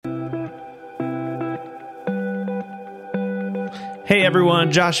Hey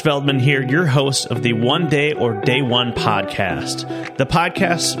everyone, Josh Veldman here, your host of the One Day or Day One podcast, the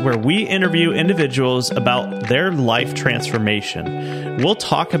podcast where we interview individuals about their life transformation. We'll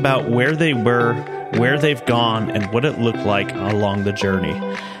talk about where they were, where they've gone, and what it looked like along the journey.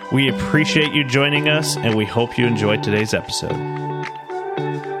 We appreciate you joining us, and we hope you enjoyed today's episode.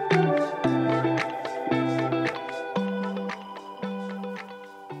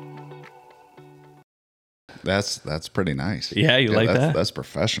 That's pretty nice. Yeah, you like that? That's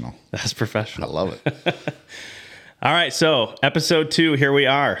professional. That's professional. I love it. All right, so episode 2, here we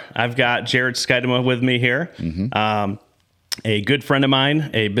are. I've got Jared Schuitema with me here. A good friend of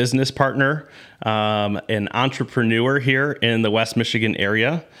mine, a business partner, an entrepreneur here in the West Michigan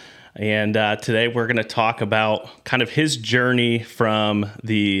area. And today we're going to talk about kind of his journey from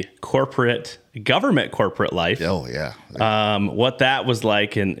the government corporate life. Oh, yeah. What that was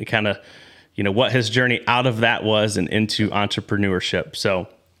like and kind of, what his journey out of that was and into entrepreneurship. So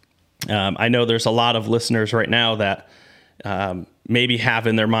I know there's a lot of listeners right now that maybe have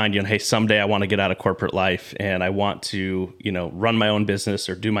in their mind, hey, someday I want to get out of corporate life and I want to, run my own business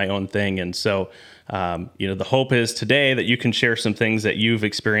or do my own thing. And so, the hope is today that you can share some things that you've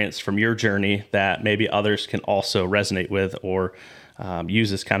experienced from your journey that maybe others can also resonate with or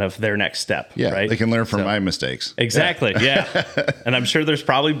use as kind of their next step. Yeah, right? They can learn from my mistakes. Exactly. Yeah. And I'm sure there's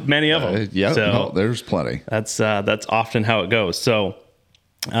probably many of them. There's plenty. That's often how it goes. So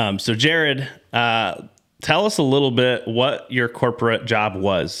Jared, tell us a little bit what your corporate job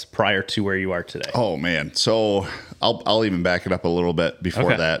was prior to where you are today. Oh man. So I'll even back it up a little bit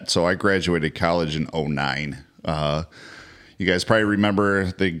before that. So I graduated college in 2009. You guys probably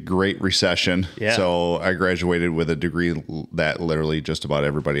remember the Great Recession. Yeah. So I graduated with a degree that literally just about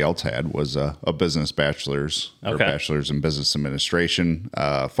everybody else had was a business bachelor's or bachelor's in business administration,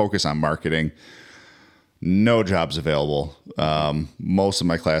 focus on marketing. No jobs available. Most of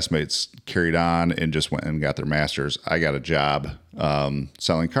my classmates carried on and just went and got their master's. I got a job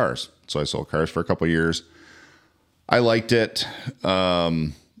selling cars. So I sold cars for a couple of years. I liked it.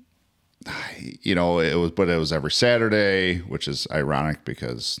 It was every Saturday, which is ironic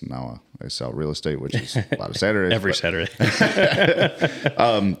because now I sell real estate, which is a lot of Saturdays. Every Saturday.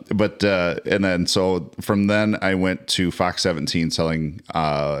 And then so from then I went to Fox 17 selling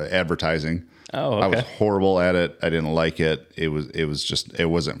advertising. Oh, okay. I was horrible at it. I didn't like it. It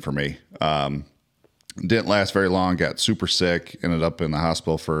wasn't for me. Didn't last very long. Got super sick. Ended up in the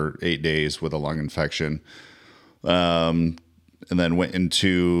hospital for 8 days with a lung infection. And then went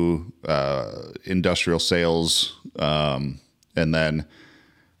into industrial sales. And then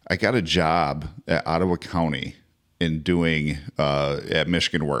I got a job at Ottawa County in doing at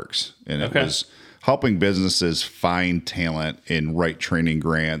Michigan Works. And it was helping businesses find talent and write training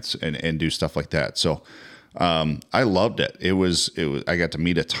grants and do stuff like that. So I loved it. It was. I got to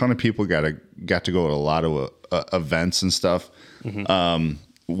meet a ton of people. Got to go to a lot of events and stuff.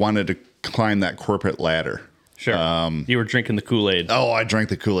 Wanted to climb that corporate ladder. Sure. You were drinking the Kool-Aid. Oh, I drank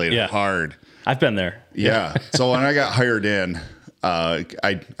the Kool-Aid hard. I've been there. Yeah. So when I got hired in, I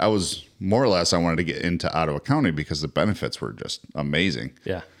was more or less, I wanted to get into Ottawa County because the benefits were just amazing.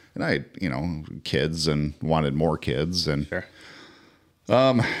 Yeah. And I had, kids and wanted more kids. And, sure.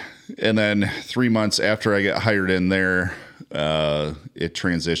 And then 3 months after I got hired in there, it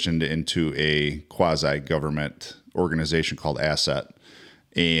transitioned into a quasi-government organization called Asset.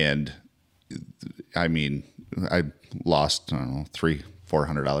 And I lost,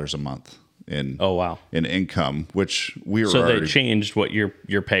 $300-$400 a month in in income, which we were. So they changed what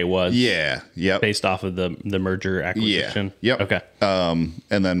your pay was. Yeah. Yep. Based off of the merger acquisition. Yeah. Yep. Okay.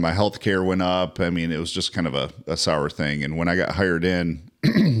 And then my health care went up. It was just kind of a sour thing. And when I got hired in,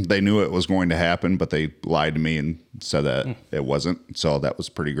 they knew it was going to happen, but they lied to me and said that it wasn't. So that was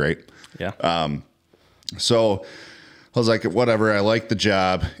pretty great. Yeah. So I was like, whatever. I like the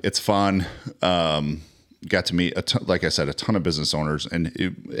job. It's fun. Got to meet, like I said, a ton of business owners, and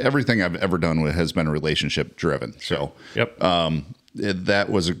everything I've ever done has been relationship driven. So that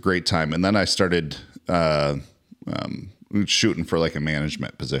was a great time. And then I started shooting for like a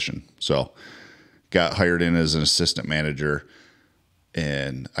management position. So got hired in as an assistant manager,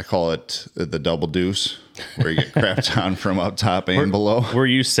 and I call it the double deuce, where you get crapped on from up top and below. Were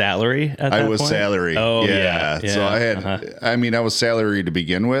you salary at that point? I was salary. Oh, yeah. So I had, I was salary to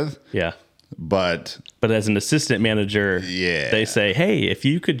begin with. Yeah. But as an assistant manager, they say, hey, if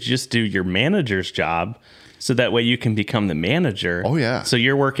you could just do your manager's job so that way you can become the manager. Oh, yeah. So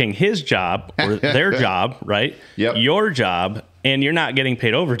you're working his job or their job, right? Yep. Your job, And you're not getting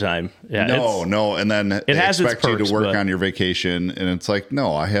paid overtime. Yeah, No. And then they has its expect you perks, to work but- on your vacation. And it's like,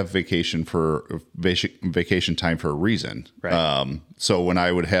 no, I have vacation time for a reason. Right. So when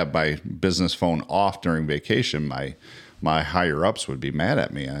I would have my business phone off during vacation, my higher ups would be mad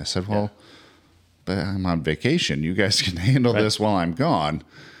at me. And I said, well, but I'm on vacation. You guys can handle this while I'm gone.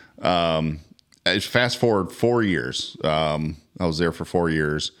 Fast forward 4 years. I was there for 4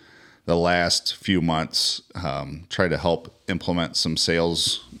 years. The last few months, tried to help implement some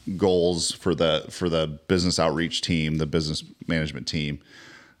sales goals for the business outreach team, the business management team,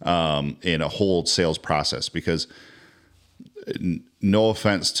 in a whole sales process. Because no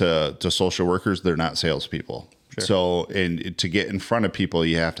offense to social workers, they're not salespeople. Sure. So, and to get in front of people,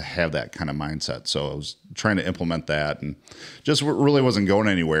 you have to have that kind of mindset. So I was trying to implement that, and just really wasn't going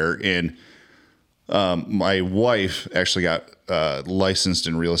anywhere. And my wife actually got licensed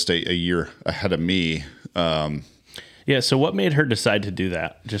in real estate a year ahead of me. Yeah. So what made her decide to do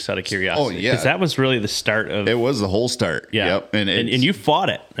that? Just out of curiosity. Oh, yeah. Because that was really the start of. It was the whole start. Yeah. Yep. And you fought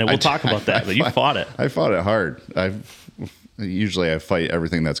it, and we'll talk about that. But you fought it. I fought it hard. Usually I fight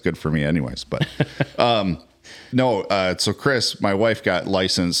everything that's good for me, anyways. But no. So Chris, my wife, got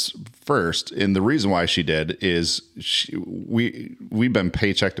licensed first, and the reason why she did is we've been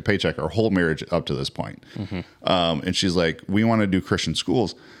paycheck to paycheck our whole marriage up to this point. And she's like, we want to do Christian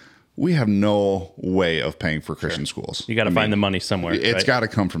schools. We have no way of paying for Christian schools. You got to find the money somewhere. It's got to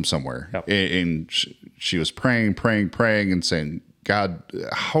come from somewhere. Yep. And she was praying, and saying, God,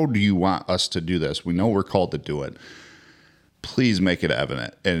 how do you want us to do this? We know we're called to do it. Please make it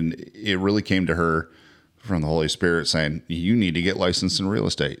evident. And it really came to her from the Holy Spirit saying, you need to get licensed in real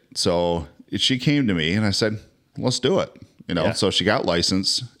estate. So she came to me and I said, let's do it. So she got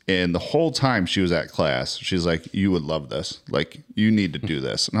licensed, and the whole time she was at class, she's like, you would love this. Like, you need to do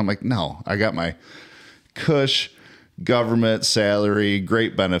this. And I'm like, no, I got my cush government salary,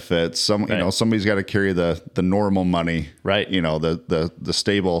 great benefits. Somebody's got to carry the normal money, right? The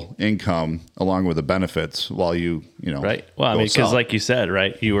stable income along with the benefits while right. Well, I mean, because like you said,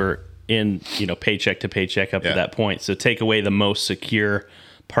 right, you were in, paycheck to paycheck up to that point. So take away the most secure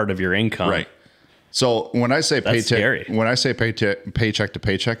part of your income. Right. So when I say That's scary. paycheck to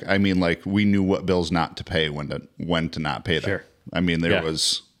paycheck, I mean, like, we knew what bills not to pay, when to not pay them. Sure. I mean, there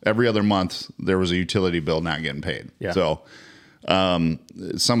was every other month there was a utility bill not getting paid. Yeah. So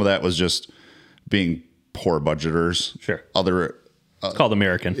some of that was just being poor budgeters. Sure. It's called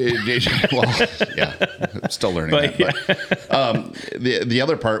American. Well, yeah, I'm still learning that. But the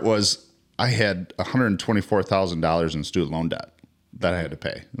other part was I had $124,000 in student loan debt that I had to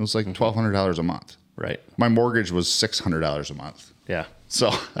pay. It was like $1,200 a month. Right. My mortgage was $600 a month. Yeah. So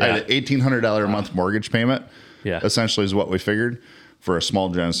I had an $1,800 a month mortgage payment. Yeah. Essentially is what we figured for a small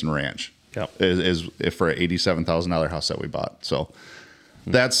Jensen ranch. Yep. Is for an $87,000 house that we bought. So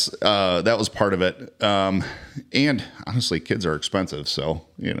that was part of it. And honestly, kids are expensive. So,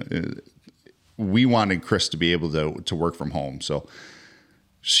 we wanted Chris to be able to work from home. So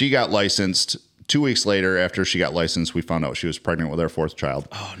she got licensed. 2 weeks later, after she got licensed, we found out she was pregnant with our fourth child.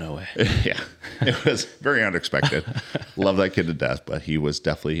 Oh, no way. Yeah. It was very unexpected. Love that kid to death, but he was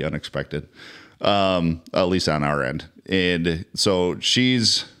definitely unexpected, at least on our end. And so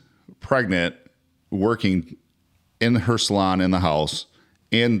she's pregnant, working in her salon in the house,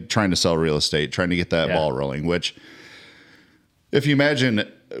 and trying to sell real estate, trying to get that ball rolling, which, if you imagine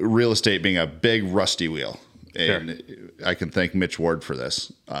real estate being a big rusty wheel, and I can thank Mitch Ward for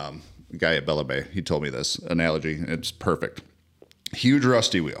this, guy at Bella Bay. He told me this analogy. It's perfect. Huge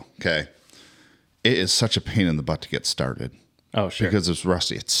rusty wheel. Okay. It is such a pain in the butt to get started. Oh, sure. Because it's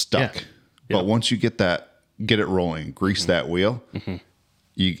rusty. It's stuck. Yeah. But once you get it rolling, grease that wheel,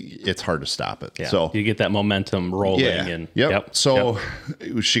 it's hard to stop it. Yeah. So you get that momentum rolling. And So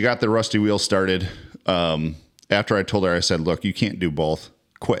she got the rusty wheel started. After I told her, I said, look, you can't do both.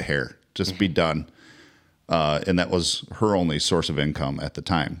 Quit hair. Just be done. And that was her only source of income at the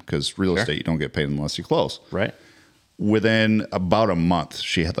time, because real estate, you don't get paid unless you close. Right. Within about a month,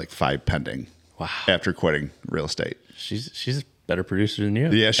 she had like 5 pending. Wow. After quitting real estate. She's a better producer than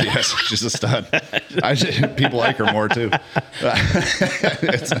you. Yeah, she is. She's a stud. People like her more too.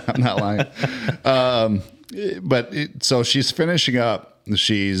 I'm not lying. So she's finishing up.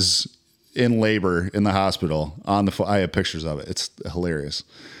 She's in labor in the hospital I have pictures of it. It's hilarious.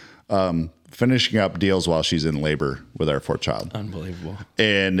 Finishing up deals while she's in labor with our fourth child. Unbelievable.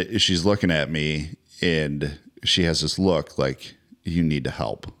 And she's looking at me, and she has this look like, you need to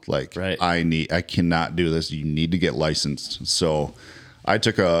help. Like, I cannot do this. You need to get licensed. So I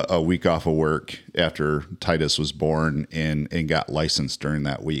took a week off of work after Titus was born and got licensed during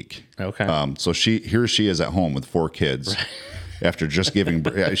that week. Okay. So she is at home with 4 kids. after just giving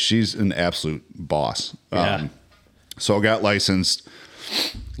birth. Yeah, she's an absolute boss. Yeah. So I got licensed.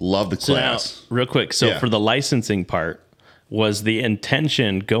 Love the So now, class. real quick. So for the licensing part, was the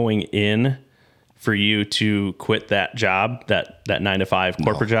intention going in for you to quit that job, that 9-to-5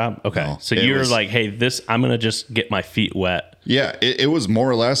 corporate job? Okay. No. So you're like, hey, I'm going to just get my feet wet. Yeah, it was more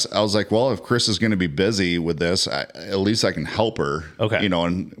or less. I was like, well, if Chris is going to be busy with this, at least I can help her. Okay.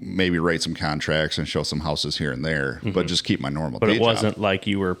 And maybe write some contracts and show some houses here and there, but just keep my normal But day it wasn't like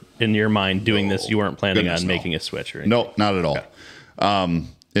you were in your mind doing this. You weren't planning on making a switch or anything. No, not at all. Okay.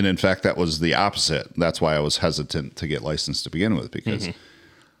 And in fact, that was the opposite. That's why I was hesitant to get licensed to begin with, because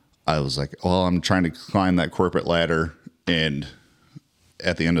I was like, well, I'm trying to climb that corporate ladder, and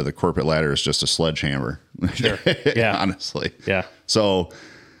at the end of the corporate ladder is just a sledgehammer. Sure. Yeah. Honestly. Yeah. So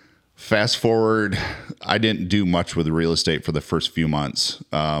fast forward, I didn't do much with real estate for the first few months.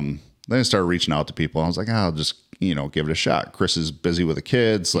 Then I started reaching out to people. I was like, I'll just, give it a shot. Chris is busy with the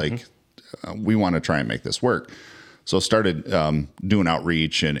kids. Like, we want to try and make this work. So started doing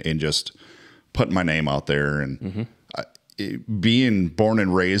outreach and just putting my name out there. And being born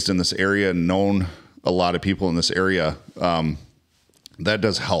and raised in this area and known a lot of people in this area, that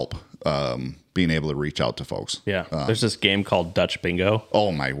does help, being able to reach out to folks. Yeah. There's this game called Dutch Bingo.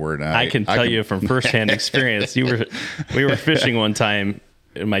 Oh, my word. I can tell you from firsthand experience. We were fishing one time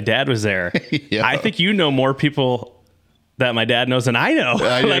and my dad was there. Yeah. I think you know more people that my dad knows than I know.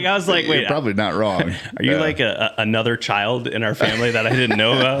 I was like, wait, you're probably not wrong. Are you like another child in our family that I didn't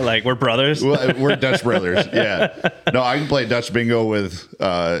know? Like we're brothers? Well, we're Dutch brothers. Yeah. No, I can play Dutch Bingo with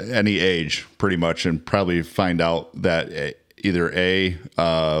any age pretty much, and probably find out that either A,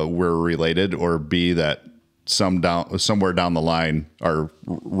 we're related, or B, that somewhere down the line our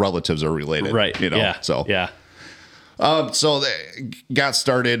relatives are related. Right. Yeah. So yeah. So they got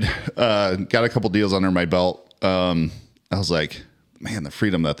started, got a couple deals under my belt. I was like, man, the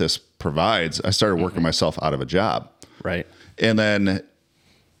freedom that this provides. I started working myself out of a job. Right. And then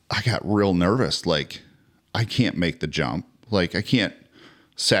I got real nervous. Like, I can't make the jump. Like, I can't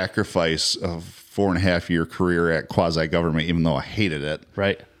sacrifice a 4.5-year career at quasi-government, even though I hated it.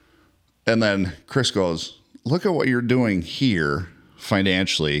 Right. And then Chris goes, look at what you're doing here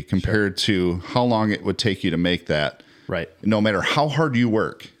financially compared to how long it would take you to make that. Right. No matter how hard you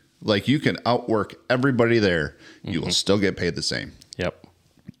work. Like, you can outwork everybody there. You will still get paid the same. Yep.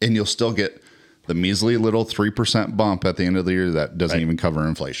 And you'll still get the measly little 3% bump at the end of the year that doesn't even cover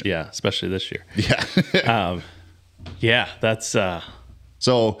inflation. Yeah, especially this year. Yeah. Yeah, that's...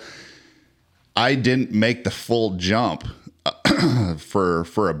 So I didn't make the full jump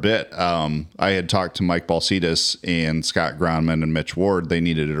for a bit. I had talked to Mike Balsitis and Scott Gronman and Mitch Ward. They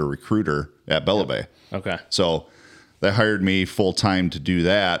needed a recruiter at Bella Bay. Okay. So they hired me full time to do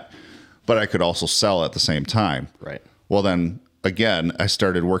that, but I could also sell at the same time. Right. Well, then again, I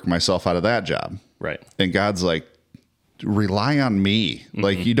started working myself out of that job. Right. And God's like, rely on me.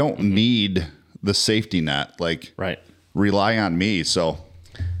 Like, you don't need the safety net. Like, rely on me. So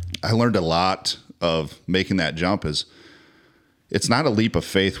I learned a lot of making that jump. It's not a leap of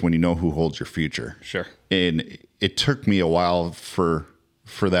faith when you know who holds your future. Sure. And it took me a while for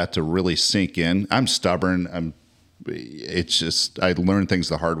that to really sink in. I'm stubborn. It's just, I learn things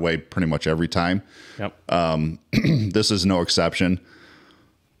the hard way pretty much every time. Yep. This is no exception.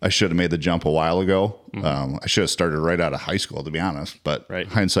 I should have made the jump a while ago. I should have started right out of high school, to be honest, but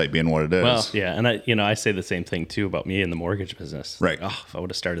hindsight being what it is. Well, yeah. And I say the same thing too about me in the mortgage business. Right. Oh, if I would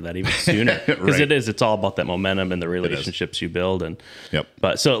have started that even sooner, because it's all about that momentum and the relationships you build. And,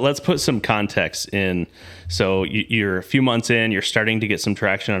 but so let's put some context in. So you're a few months in, you're starting to get some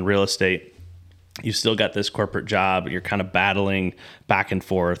traction on real estate. You still got this corporate job. You're kind of battling back and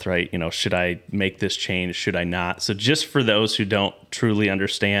forth, right? Should I make this change? Should I not? So just for those who don't truly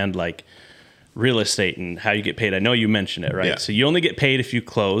understand like real estate and how you get paid, I know you mentioned it, right? Yeah. So you only get paid if you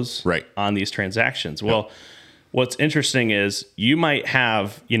close on these transactions. Well, what's interesting is you might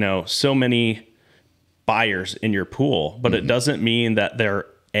have, so many buyers in your pool, but it doesn't mean that they're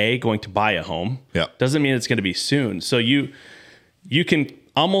going to buy a home. Yeah. Doesn't mean it's going to be soon. So you can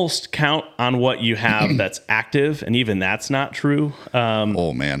almost count on what you have that's active, and even that's not true.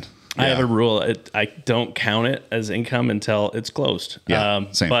 Oh man, I have a rule. I don't count it as income until it's closed.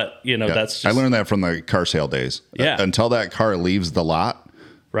 Yeah, same. But that's just, I learned that from the car sale days. Yeah, until that car leaves the lot,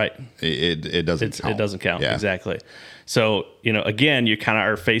 right? It doesn't count. It doesn't count. Yeah. Exactly. So again, you kind of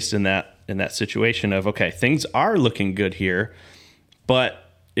are faced in that situation of, okay, things are looking good here, but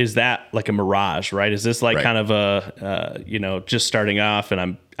is that like a mirage, right? Is this like kind of a, just starting off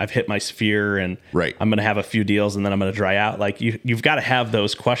and I've hit my sphere and I'm going to have a few deals and then I'm going to dry out? Like you've got to have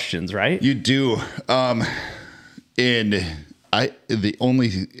those questions, right? You do. And The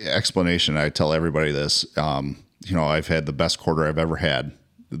only explanation, I tell everybody this, I've had the best quarter I've ever had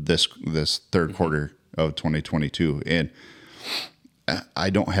this third quarter of 2022. And I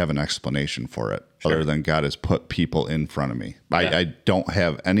don't have an explanation for it other than God has put people in front of me. I don't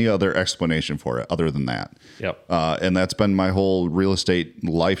have any other explanation for it other than that. Yep. And that's been my whole real estate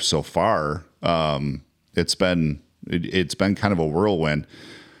life so far. It's been kind of a whirlwind.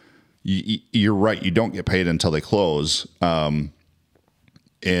 You're right. You don't get paid until they close. And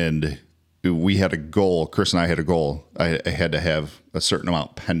we had a goal. Chris and I had a goal. I had to have a certain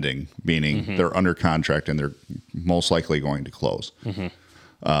amount pending, meaning they're under contract and they're most likely going to close.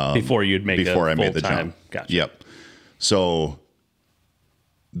 Before you'd make before a I made the full-time. jump. Gotcha. Yep. So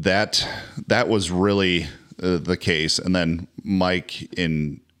that was really the case. And then Mike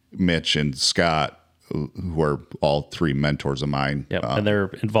and Mitch and Scott, who are all three mentors of mine. Yep. And they're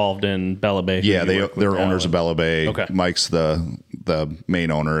involved in Bella Bay. Yeah, they're owners of Bella Bay. Okay. Mike's the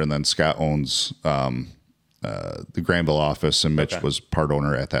main owner, and then Scott owns the Granville office, and Mitch was part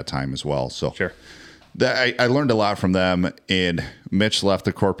owner at that time as well. So sure. I learned a lot from them, and Mitch left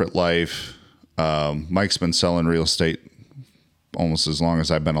the corporate life. Mike's been selling real estate almost as long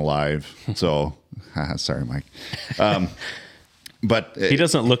as I've been alive. So, sorry, Mike. But he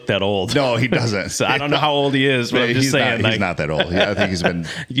doesn't look that old. No, he doesn't. So I don't know how old he is, but I'm just saying. He's not that old. Yeah, I think he's been.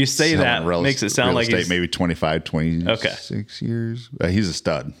 You say that makes it sound like he's maybe 25, 26 Okay. years. He's a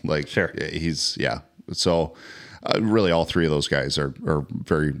stud. Sure. So really, all three of those guys are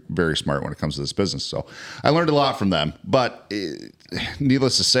very, very smart when it comes to this business. So I learned a lot from them. But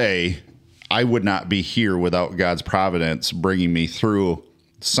needless to say, I would not be here without God's providence bringing me through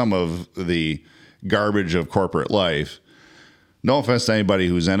some of the garbage of corporate life. No offense to anybody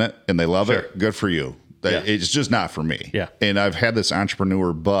who's in it and they love it. Good for you. It's just not for me. Yeah. And I've had this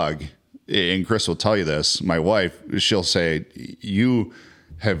entrepreneur bug, and Chris will tell you this. My wife, she'll say, you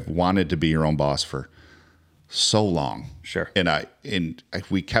have wanted to be your own boss for so long. Sure. And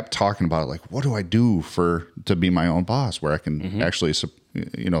we kept talking about it, like, what do I do to be my own boss where I can actually,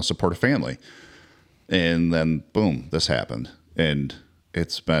 support a family? And then boom, this happened. And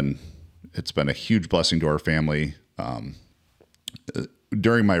it's been a huge blessing to our family.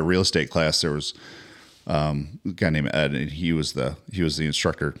 During my real estate class, there was a guy named Ed, and he was the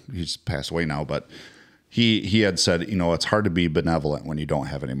instructor. He's passed away now, but he had said, it's hard to be benevolent when you don't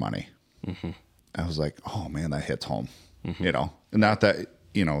have any money. I was like, oh man, that hits home. Not that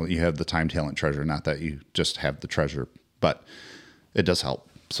you have the time, talent, treasure. Not that you just have the treasure, but it does help.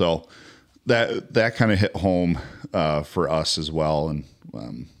 So that kind of hit home for us as well, and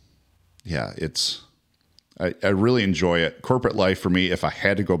I really enjoy it. Corporate life for me, if I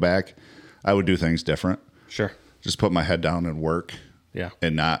had to go back, I would do things different. Sure. Just put my head down and work. Yeah.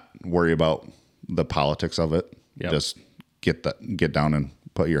 And not worry about the politics of it. Yep. Just get down and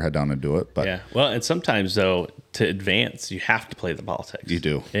put your head down and do it. But yeah. Well, and sometimes though, to advance, you have to play the politics. You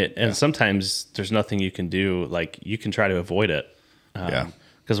do. And sometimes there's nothing you can do. Like you can try to avoid it.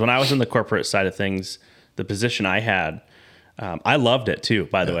 Because when I was in the corporate side of things, the position I had, I loved it too,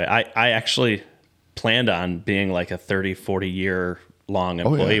 by the way. I actually planned on being like a 30, 40 year long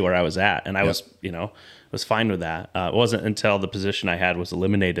employee where I was at. And I was fine with that. It wasn't until the position I had was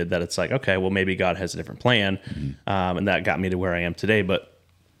eliminated that it's like, okay, well maybe God has a different plan. And that got me to where I am today. But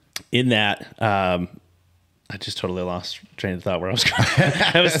in that, I just totally lost train of thought where I was going.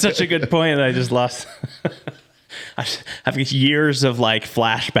 That was such a good point that I just lost. I have years of like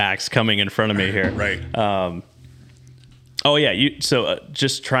flashbacks coming in front of me here. Right. Oh yeah.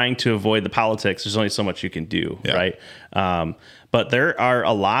 Just trying to avoid the politics. There's only so much you can do. Yeah. Right. But there are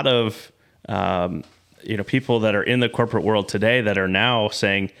a lot of, people that are in the corporate world today that are now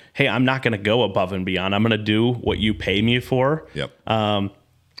saying, hey, I'm not going to go above and beyond. I'm going to do what you pay me for. Yep.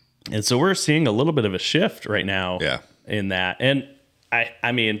 And so we're seeing a little bit of a shift right now in that. And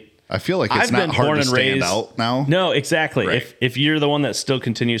I mean, I feel like it's not hard to stand out now. No, exactly. Right. If you're the one that still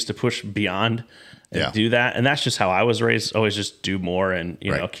continues to push beyond and do that, and that's just how I was raised, always just do more and,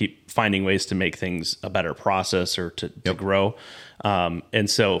 keep finding ways to make things a better process or to grow. And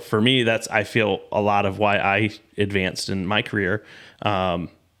so for me, I feel a lot of why I advanced in my career.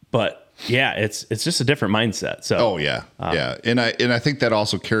 But yeah, it's just a different mindset. So, yeah. And I think that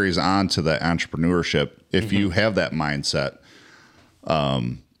also carries on to the entrepreneurship. If you have that mindset,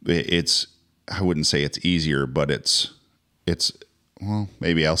 I wouldn't say it's easier, but it's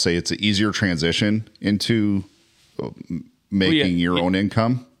maybe I'll say it's an easier transition into making your own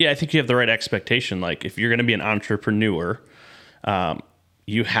income. Yeah, I think you have the right expectation. Like if you're going to be an entrepreneur,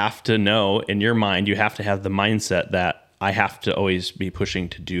 you have to know in your mind, you have to have the mindset that I have to always be pushing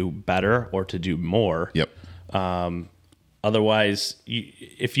to do better or to do more. Yep. Otherwise,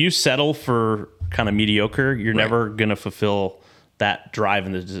 if you settle for kind of mediocre, you're never going to fulfill that drive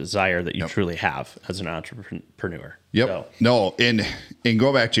and the desire that you truly have as an entrepreneur. Yep. So. No, and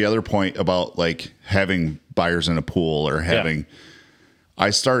go back to the other point about like having buyers in a pool or having,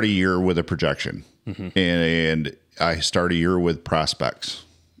 I start a year with a projection and I start a year with prospects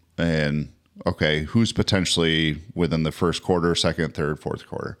and okay, who's potentially within the first quarter, second, third, fourth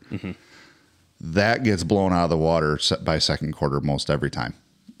quarter. That gets blown out of the water by second quarter most every time.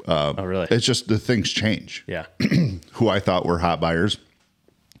 Oh, really? It's just the things change. Yeah. Who I thought were hot buyers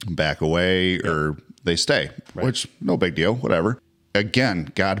back away or they stay, which no big deal, whatever.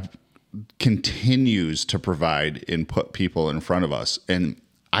 Again, God continues to provide and put people in front of us. And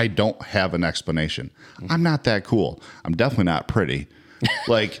I don't have an explanation. I'm not that cool. I'm definitely not pretty.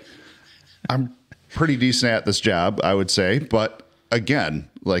 Like, I'm pretty decent at this job, I would say. But again,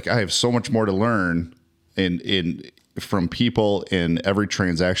 like I have so much more to learn in from people. In every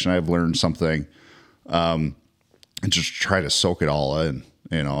transaction, I've learned something, and just try to soak it all in.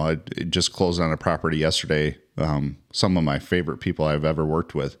 You know, I just closed on a property yesterday. Some of my favorite people I've ever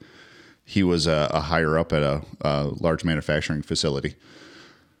worked with. He was a higher up at a large manufacturing facility.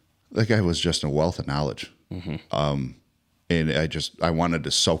 The guy was just a wealth of knowledge. And I wanted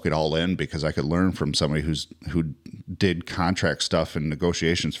to soak it all in because I could learn from somebody who did contract stuff and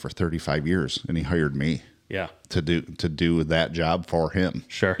negotiations for 35 years, and he hired me. Yeah. To do that job for him.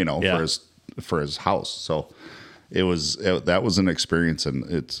 Sure. You know, for his house. So that was an experience, and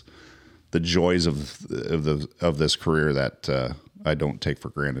it's the joys of this career that I don't take for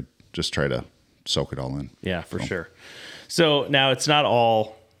granted. Just try to soak it all in. Yeah, for sure. So now it's not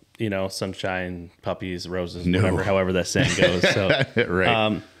all, you know, sunshine, puppies, roses, whatever, however that saying goes. So,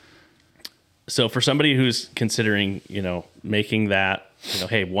 right. So for somebody who's considering, you know, making that, you know,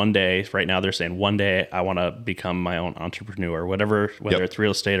 hey, one day, right now they're saying one day I want to become my own entrepreneur, whatever, whether it's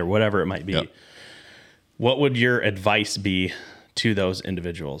real estate or whatever it might be. What would your advice be to those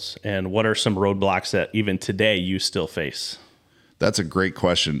individuals? And what are some roadblocks that even today you still face? That's a great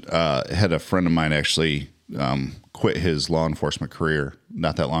question. I had a friend of mine actually quit his law enforcement career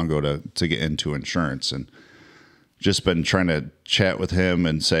not that long ago to get into insurance, and just been trying to chat with him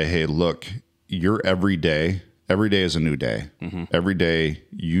and say, hey, look, every day is a new day. Every day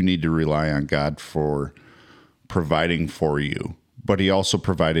you need to rely on God for providing for you. But he also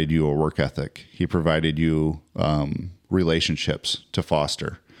provided you a work ethic. He provided you relationships to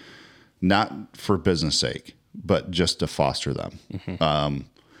foster, not for business sake, but just to foster them.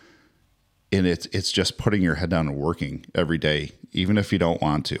 And it's just putting your head down and working every day, even if you don't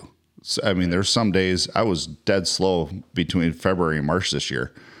want to. So, I mean, there's some days I was dead slow between February and March this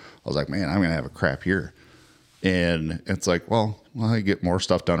year. I was like, man, I'm going to have a crap year. And it's like, well, I get more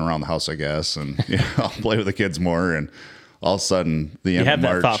stuff done around the house, I guess. And I'll play with the kids more. And all of a sudden, the end of March, you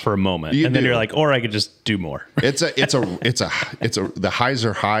have that thought for a moment, and then you're like, or I could just do more. The highs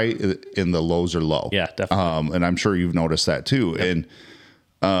are high and the lows are low. Yeah, definitely. And I'm sure you've noticed that too. Yep.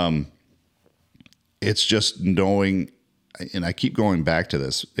 And it's just knowing, and I keep going back to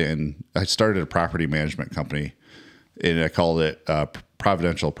this, and I started a property management company, and I called it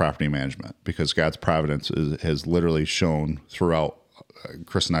Providential Property Management, because God's providence has literally shown throughout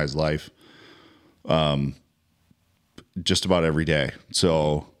Chris and I's life just about every day.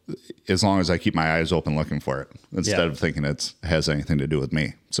 So as long as I keep my eyes open looking for it, instead of thinking it has anything to do with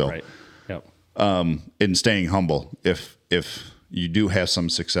me. So, right. Yep. And staying humble, if you do have some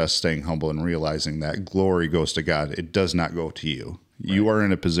success, staying humble and realizing that glory goes to God. It does not go to you. Right. You are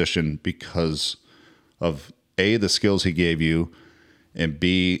in a position because of A, the skills he gave you, and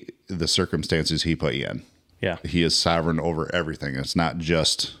B, the circumstances he put you in. Yeah. He is sovereign over everything. It's not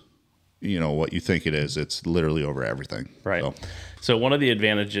just, what you think it is. It's literally over everything. Right. So one of the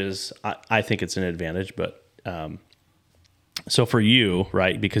advantages, I think it's an advantage, but so for you,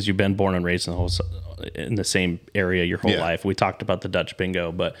 right, because you've been born and raised in the same area your whole life. We talked about the Dutch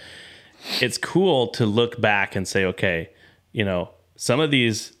bingo, but it's cool to look back and say, okay, some of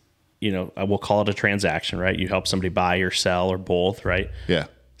these, I will call it a transaction, right? You help somebody buy or sell or both, right? Yeah.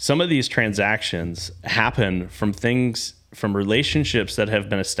 Some of these transactions happen from relationships that have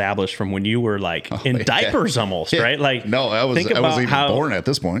been established from when you were in diapers almost, right? Like, no, I wasn't even born at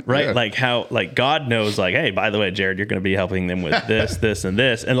this point. Right. Yeah. Like how, God knows, hey, by the way, Jared, you're going to be helping them with this, this, and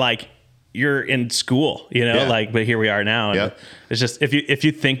this. And you're in school, but here we are now. And it's just, if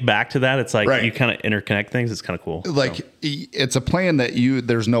you think back to that, it's like you kind of interconnect things. It's kind of cool. It's a plan that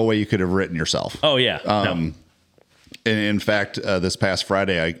there's no way you could have written yourself. Oh yeah. No. And in fact, this past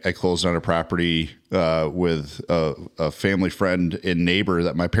Friday, I closed on a property with a family friend and neighbor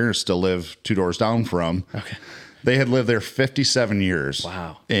that my parents still live 2 doors down from. Okay. They had lived there 57 years.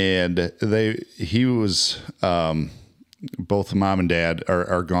 Wow. And he was, both the mom and dad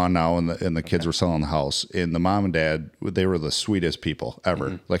are gone now, and the kids were selling the house. And the mom and dad, they were the sweetest people ever.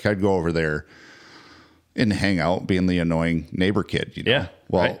 Mm-hmm. Like, I'd go over there and hang out, being the annoying neighbor kid, you know? Yeah.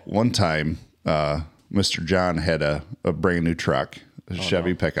 Well, one time, Mr. John had a brand new truck, a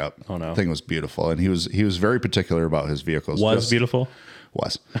Chevy pickup. Oh no. Thing was beautiful. And he was very particular about his vehicles. Beautiful?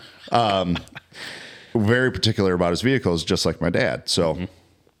 Was. Very particular about his vehicles, just like my dad. So, mm-hmm.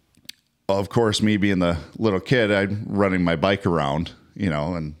 Of course, me being the little kid, I'm running my bike around, you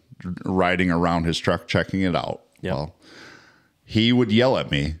know, and riding around his truck, checking it out. Yep. Well, he would yell at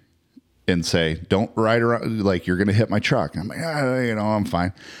me and say, "Don't ride around, like, you're going to hit my truck." I'm like, you know, I'm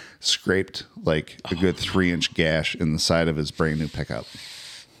fine. Scraped like a good 3-inch gash in the side of his brand new pickup.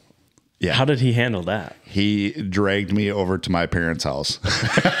 Yeah. How did he handle that? He dragged me over to my parents' house.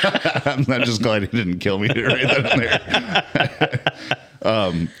 I'm not just glad he didn't kill me right then and there.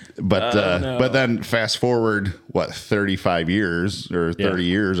 But then fast forward, 35 years or 30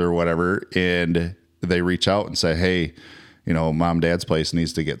 years or whatever, and they reach out and say, "Hey, you know, Mom and Dad's place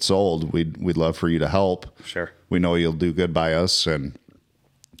needs to get sold. We'd love for you to help. Sure. We know you'll do good by us." And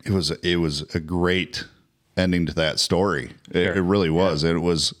it was a great ending to that story. Sure. It really was. Yeah. It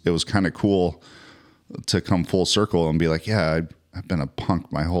was kind of cool to come full circle and be like, yeah, I've been a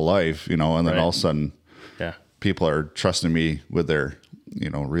punk my whole life, you know, and then all of a sudden people are trusting me with their, you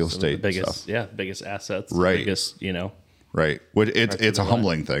know, real estate biggest, stuff. Biggest assets. Right. Biggest, you know. Right. It's a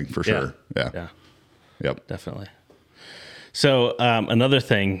humbling thing for sure. Yeah. Yep. Definitely. So another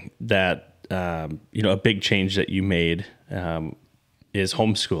thing that, you know, a big change that you made is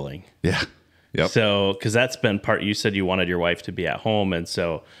homeschooling. Yeah. Yep. So, because that's been part, you said you wanted your wife to be at home. And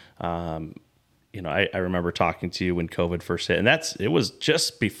so, you know, I remember talking to you when COVID first hit, and it was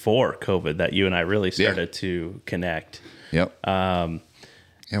just before COVID that you and I really started to connect. Yep.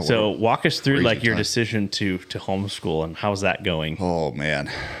 So walk us through like your decision to homeschool, and how's that going? Oh man.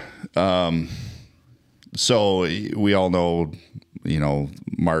 So we all know, you know,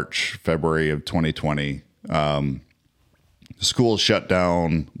 March, February of 2020, schools shut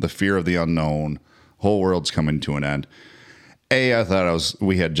down, the fear of the unknown, whole world's coming to an end. I thought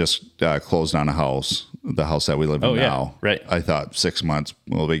we had just closed on a house, the house that we live in now. Right. I thought 6 months,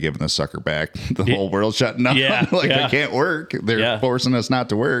 we'll be giving this sucker back. The whole world's shutting down. I can't work. They're forcing us not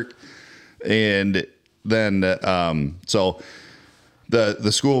to work. And then, so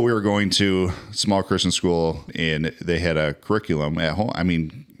the school we were going to, small Christian school, and they had a curriculum at home. I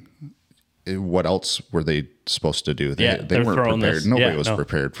mean, what else were they supposed to do? They weren't prepared. Nobody was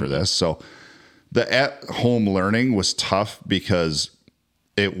prepared for this. So the at-home learning was tough because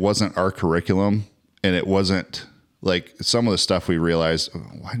it wasn't our curriculum, and it wasn't like some of the stuff we realized,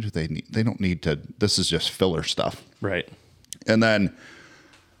 why do they don't need to, this is just filler stuff. Right. And then,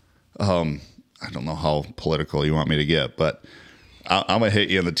 I don't know how political you want me to get, but I'm going to hit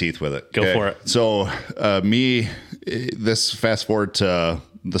you in the teeth with it. Go for it. So this fast forward to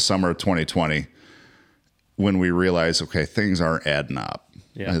the summer of 2020, when we realized, okay, things aren't adding up.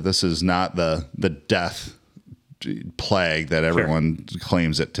 Yeah. This is not the death plague that everyone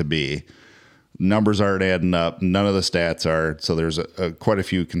claims it to be. Numbers aren't adding up. None of the stats are. So there's quite a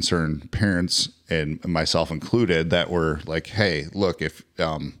few concerned parents, and myself included, that were like, hey, look, if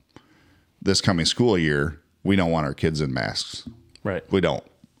this coming school year, we don't want our kids in masks. Right. We don't.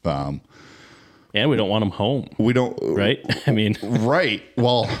 And we don't want them home. We don't. Right? I mean. Right.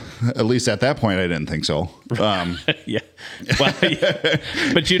 Well, at least at that point, I didn't think so. Yeah. Well, yeah.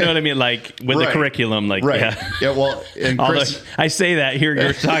 But you know what I mean? Like with the curriculum, like, Yeah, well, and Chris, I say that here,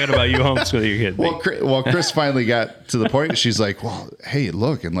 you're talking about you homeschool your kid. Well, Chris finally got to the point. She's like, well, hey,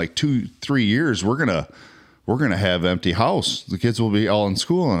 look, in like 2-3 years, we're going to have empty house. The kids will be all in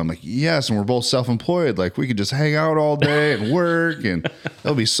school. And I'm like, yes. And we're both self-employed. Like, we could just hang out all day and work, and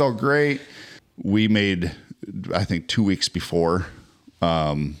it'll be so great. We made, I think 2 weeks before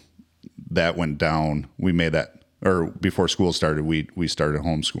that went down, we made that, or before school started, we started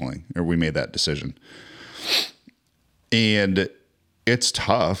homeschooling, or we made that decision. And it's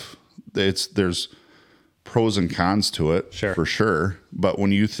tough. There's pros and cons to it, for sure. But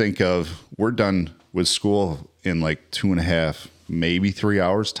when you think of, we're done with school in like 2.5, maybe 3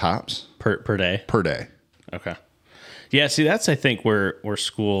 hours tops per day. Per day. Okay. Yeah. See, that's, I think, where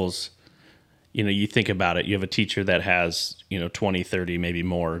schools, you know, you think about it, you have a teacher that has, 20, 30, maybe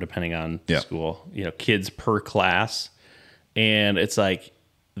more, depending on school, kids per class. And it's like,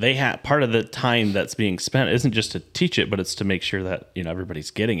 they have part of the time that's being spent isn't just to teach it, but it's to make sure that,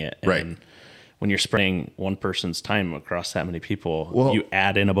 everybody's getting it. And right. when you're spreading one person's time across that many people, you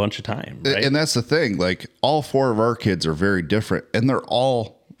add in a bunch of time, right? And that's the thing. Like, all 4 of our kids are very different, and they're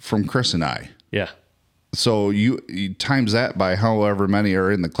all from Chris and I. Yeah. So you times that by however many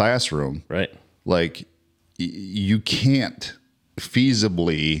are in the classroom. Right. Like, you can't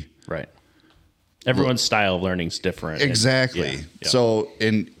feasibly. Right. Everyone's style of learning is different. Exactly. So,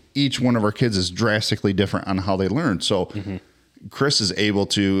 and each one of our kids is drastically different on how they learn. So Chris is able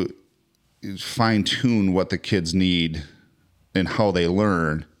to fine tune what the kids need and how they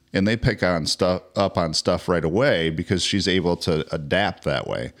learn, and they pick on stuff right away because she's able to adapt that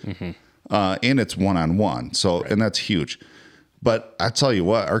way. And it's one-on-one. So, and that's huge. But I tell you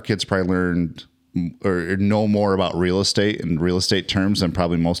what, our kids probably learned or know more about real estate and real estate terms than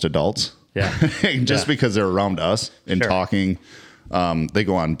probably most adults. Yeah. Just because they're around us and talking. They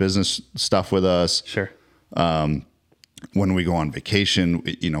go on business stuff with us. Sure. When we go on vacation,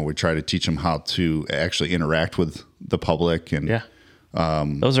 we try to teach them how to actually interact with the public. And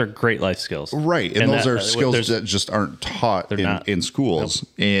those are great life skills. Right. And those are skills that just aren't taught in schools.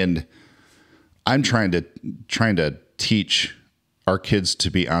 Nope. And I'm trying to teach our kids to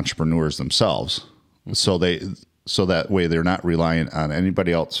be entrepreneurs themselves. So that way they're not reliant on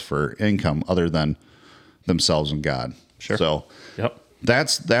anybody else for income other than themselves and God. Sure. So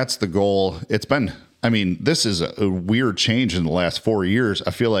that's the goal. It's been, this is a weird change in the last 4 years.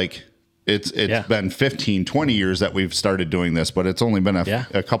 I feel like it's been 15, 20 years that we've started doing this, but it's only been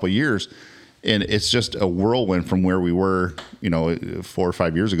a couple of years. And it's just a whirlwind from where we were, 4 or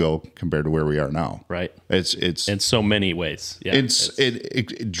 5 years ago compared to where we are now. Right. It's in so many ways. Yeah.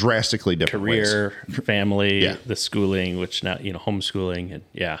 It drastically different career, ways. Family, the schooling, which now, homeschooling and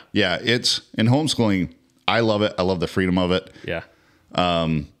it's in homeschooling. I love it. I love the freedom of it. Yeah.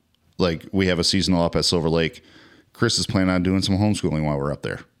 Like, we have a seasonal up at Silver Lake. Chris is planning on doing some homeschooling while we're up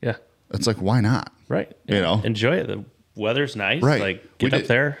there. Yeah. It's like, why not? Right. Enjoy it. The weather's nice. Right. Like, get up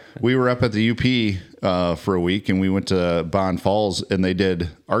there. We were up at the UP for a week, and we went to Bond Falls, and they did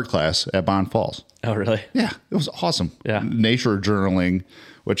art class at Bond Falls. Oh, really? Yeah. It was awesome. Yeah. Nature journaling,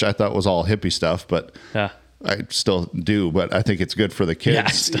 which I thought was all hippie stuff, but I still do, but I think it's good for the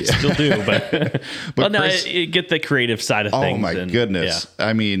kids. Yeah, I still do, but Chris, you get the creative side of things. Oh my goodness.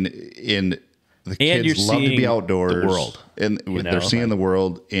 Yeah. The kids love to be outdoors. The world. And they're seeing the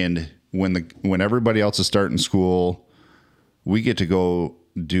world. And when everybody else is starting school, we get to go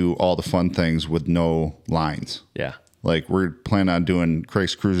do all the fun things with no lines. Yeah. Like, we're planning on doing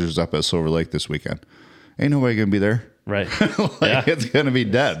Craig's Cruisers up at Silver Lake this weekend. Ain't nobody going to be there. Right. It's going to be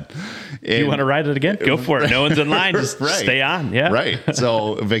dead. And you want to ride it again? Go for it. No one's in line. Just stay on. Yeah. Right.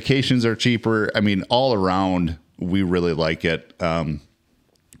 So vacations are cheaper. All around, we really like it.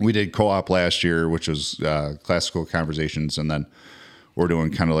 We did co-op last year, which was classical conversations. And then we're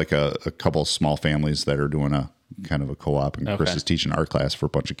doing kind of like a couple small families that are doing a kind of a co-op. And Chris is teaching art class for a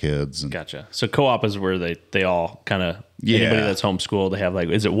bunch of kids. And gotcha. So co-op is where they all kind of, anybody that's homeschooled, they have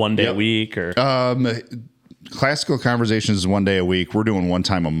is it one day a week or? Classical conversations is 1 day a week. We're doing one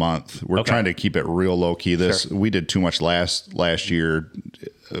time a month. We're trying to keep it real low key. We did too much last year,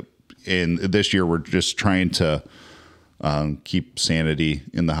 and this year we're just trying to keep sanity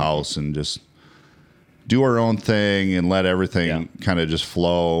in the house and just do our own thing and let everything kind of just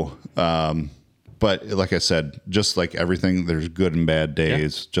flow. But like I said, just like everything, there's good and bad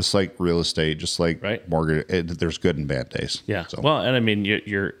days. Just like real estate, just like mortgage, there's good and bad days. Yeah. So. Well, and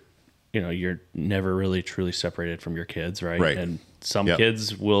you're never really truly separated from your kids, right? Right. And some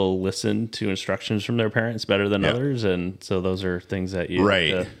kids will listen to instructions from their parents better than others. And so those are things that you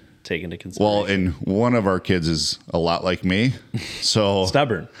have to take into consideration. Well, and one of our kids is a lot like me. So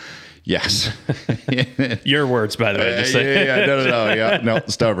stubborn. Yes. Your words, by the way. No,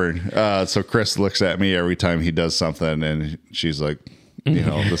 stubborn. So Chris looks at me every time he does something, and she's like,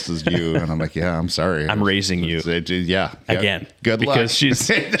 this is you. And I'm like, yeah, I'm sorry. I'm raising you. Again. Good luck. Because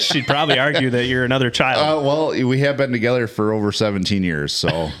she'd probably argue that you're another child. Well, we have been together for over 17 years.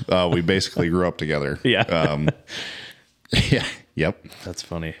 So we basically grew up together. Yeah. Yep. That's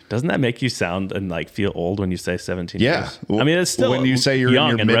funny. Doesn't that make you sound and feel old when you say 17 years? It's still when you say you're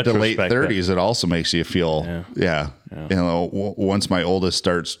in your mid to late 30s, it also makes you feel, once my oldest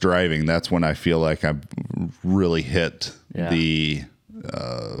starts driving, that's when I feel like I've really hit the...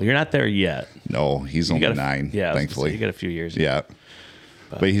 you're not there yet. No, he's only 9. Yeah, thankfully. You got a few years. Yeah,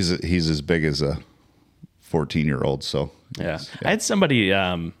 but he's as big as a 14-year-old. So I had somebody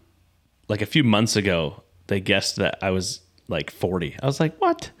a few months ago. They guessed that I was 40. I was like,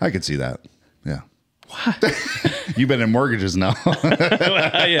 what? I could see that. Yeah. You've been in mortgages now.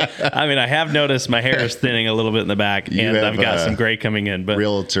 Yeah. I mean, I have noticed my hair is thinning a little bit in the back, and I've got some gray coming in. But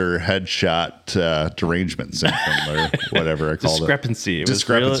realtor headshot derangement syndrome or whatever I called discrepancy. it.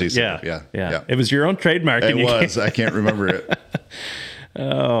 Discrepancy. Yeah. It was your own trademark. It was. I can't remember it.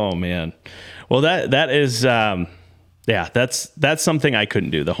 Oh man. Well, that is that's something I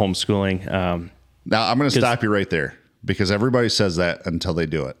couldn't do. The homeschooling. Now I'm going to stop you right there because everybody says that until they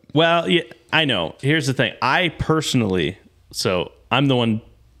do it. Well, yeah, I know. Here's the thing. I personally, so I'm the one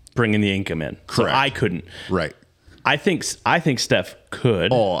bringing the income in. Correct. So I couldn't. Right. I think Steph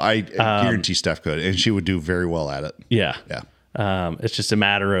could. Oh, I guarantee Steph could, and she would do very well at it. Yeah. Yeah. It's just a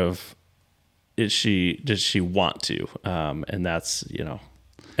matter of does she want to? And that's,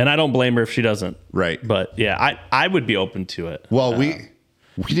 and I don't blame her if she doesn't. Right. But yeah, I would be open to it. Well,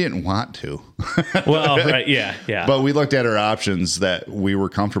 we didn't want to. Well, right. Yeah. Yeah. But we looked at our options that we were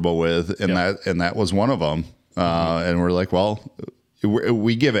comfortable with, and that was one of them. And we're like, well,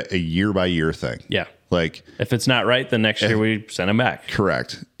 we give it a year by year thing. Yeah. Like if it's not right, then next year we send them back.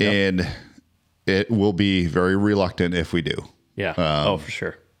 Correct. Yep. And it will be very reluctant if we do. Yeah. For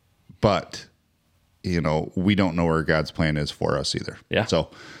sure. But, we don't know where God's plan is for us either. Yeah. So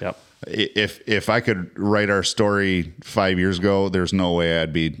yep. If I could write our story 5 years ago, there's no way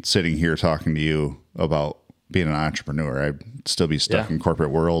I'd be sitting here talking to you about being an entrepreneur. I'd still be stuck in corporate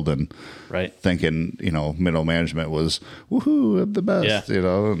world and thinking, middle management was woohoo, I'm the best, and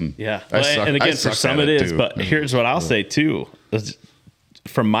and again, for some it is, but here's what I'll say too,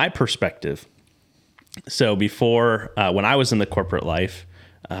 from my perspective. So before, when I was in the corporate life,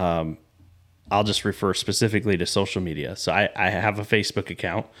 I'll just refer specifically to social media. So I have a Facebook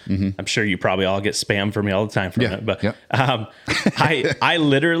account. Mm-hmm. I'm sure you probably all get spam from me all the time from it. But I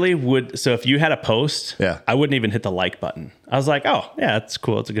literally would. So if you had a post, I wouldn't even hit the like button. I was like, oh yeah, it's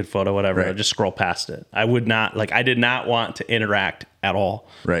cool. It's a good photo, whatever. Right. I'd just scroll past it. I would not I did not want to interact at all.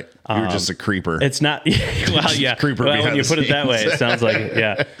 Right. You're just a creeper. It's not. Well, yeah. Creeper. Well, when you put it that way, it sounds like it.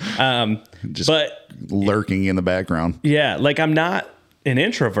 Yeah. But lurking in the background. Yeah. I'm not an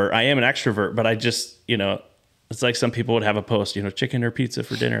introvert. I am an extrovert, but I just, it's like some people would have a post, chicken or pizza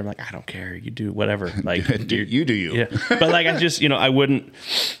for dinner. I'm like, I don't care. You do whatever. Like you do you. Yeah. But I just,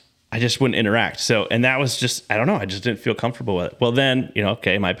 I just wouldn't interact. So, and that was just, I don't know. I just didn't feel comfortable with it. Well then,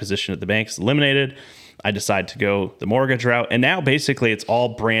 my position at the bank is eliminated. I decide to go the mortgage route. And now basically it's all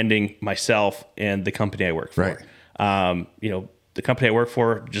branding myself and the company I work for. Right. The company I work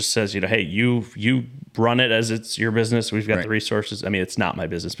for just says, hey, you run it as it's your business. We've got the resources. I mean, it's not my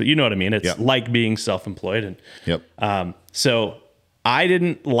business, but you know what I mean? It's like being self-employed. And so I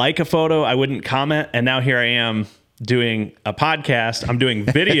didn't like a photo. I wouldn't comment. And now here I am doing a podcast. I'm doing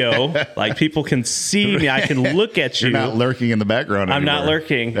video. People can see me. I can look at you. You're not lurking in the background anymore. I'm not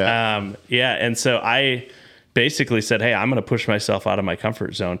lurking. Yeah. And so I basically said, hey, I'm going to push myself out of my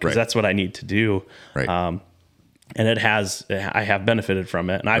comfort zone because that's what I need to do. Right. And I have benefited from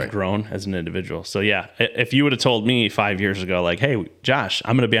it, and I've grown as an individual. So yeah, if you would have told me 5 years ago, hey, Josh,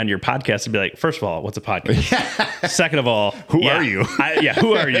 I'm going to be on your podcast, I'd be like, first of all, what's a podcast? Second of all, who are you?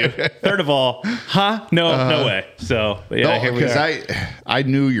 Who are you? Third of all, no way. So here we are. I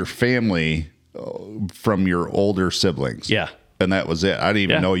knew your family from your older siblings. Yeah. And that was it. I didn't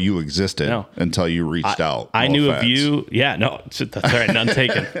even know you existed until you reached out. I knew of you. Yeah, no, that's all right. None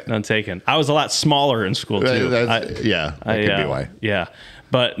taken. None taken. I was a lot smaller in school too. That could be why. Yeah,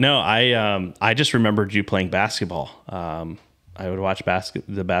 but no, I just remembered you playing basketball. I would watch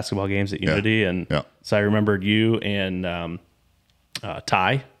the basketball games at Unity, and so I remembered you and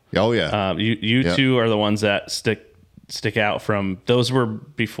Ty. Oh yeah. You two are the ones that stick out from. Those were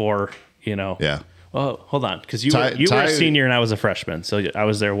before. Yeah. Well, hold on, because you were a senior and I was a freshman, so I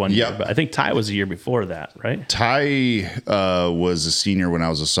was there 1 year. But I think Ty was a year before that, right? Ty was a senior when I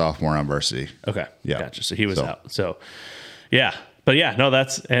was a sophomore on varsity. Okay, gotcha. So he was out. So, yeah, but yeah, no,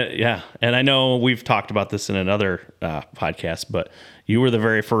 that's And I know we've talked about this in another podcast, but you were the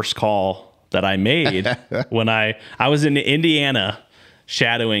very first call that I made when I was in Indiana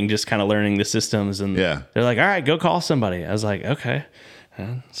shadowing, just kind of learning the systems, and they're like, "All right, go call somebody." I was like, "Okay."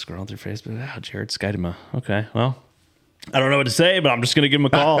 And scrolling through Facebook, Jared Schuitema. Okay, well, I don't know what to say, but I'm just going to give him a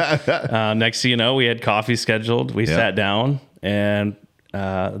call. Next thing you know, we had coffee scheduled. We sat down, and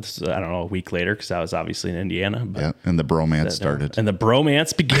I don't know, a week later, because I was obviously in Indiana. But and the bromance started. And the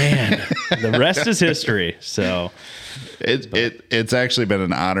bromance began. The rest is history. So it's actually been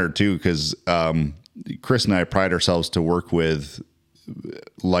an honor, too, because Chris and I pride ourselves to work with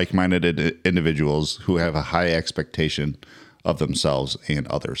like-minded individuals who have a high expectation of themselves and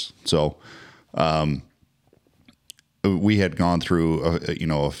others. So we had gone through,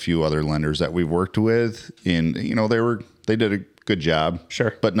 a few other lenders that we've worked with, and they did a good job.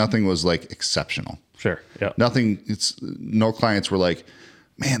 Sure. But nothing was like exceptional. Sure. Yeah. No clients were like,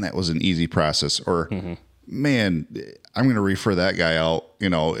 man, that was an easy process, or man, I'm going to refer that guy out.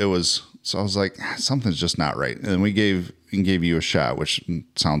 So I was like, something's just not right. And we gave you a shot, which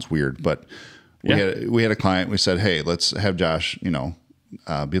sounds weird, but we had a client. We said, hey, let's have Josh, be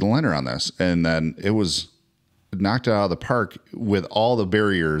the lender on this. And then it was knocked it out of the park with all the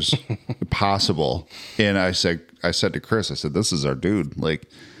barriers possible. And I said to Chris, I said, this is our dude. Like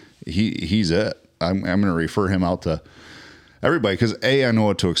he's it. I'm going to refer him out to everybody, because I know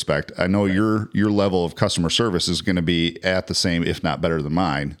what to expect. I know your level of customer service is going to be at the same, if not better than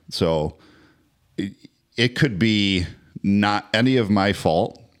mine. So it could be not any of my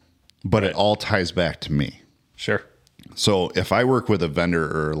fault, but it all ties back to me. Sure. So if I work with a vendor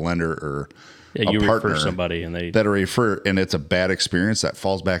or a lender or you a partner, refer somebody and and it's a bad experience, that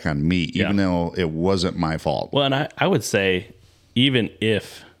falls back on me, even though it wasn't my fault. Well, and I would say, even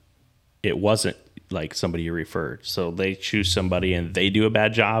if it wasn't like somebody you referred, so they choose somebody and they do a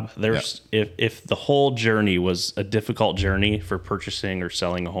bad job, if the whole journey was a difficult journey for purchasing or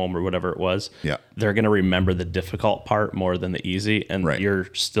selling a home or whatever it was, they're going to remember the difficult part more than the easy, and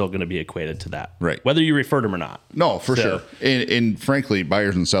you're still going to be equated to that, whether you referred them or not. No, for sure. And frankly,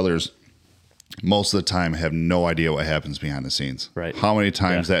 buyers and sellers most of the time have no idea what happens behind the scenes. Right. How many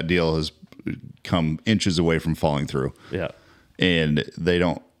times that deal has come inches away from falling through. Yeah. And they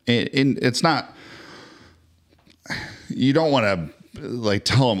don't, and it's not, you don't want to like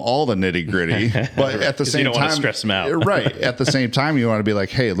tell them all the nitty gritty, but at the same time, you don't want to stress them out. Right. At the same time, you want to be like,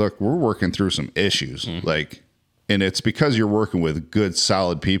 hey, look, we're working through some issues. Like, and it's because you're working with good,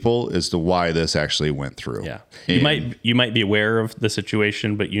 solid people as to why this actually went through. Yeah. You might be aware of the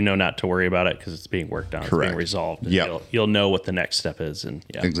situation, but not to worry about it because it's being worked on. Correct. It's being resolved. Yeah. You'll know what the next step is. And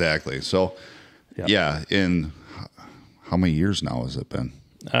exactly. So in how many years now has it been?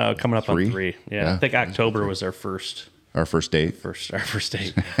 Coming up on 3. Yeah. I think October was our first date. Our first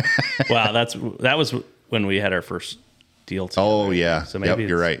date. Wow. That was when we had our first deal together. Oh yeah. So maybe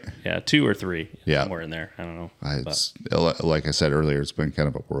you're right. Yeah. 2 or 3. Somewhere in there. I don't know. It's like I said earlier, it's been kind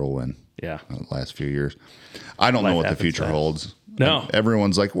of a whirlwind. Yeah. The last few years. I don't know what the future holds. No.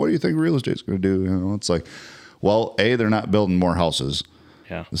 Everyone's like, what do you think real estate's going to do? It's like, well, they're not building more houses.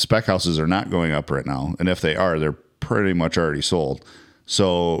 Yeah. The spec houses are not going up right now. And if they are, they're pretty much already sold.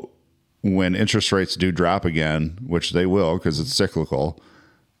 So when interest rates do drop again, which they will because it's cyclical,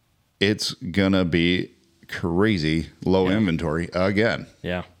 it's going to be crazy low inventory again.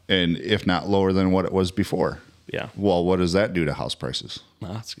 Yeah. And if not lower than what it was before. Yeah. Well, what does that do to house prices?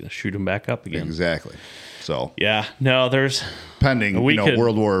 Well, it's going to shoot them back up again. Exactly. So yeah, no, there's pending,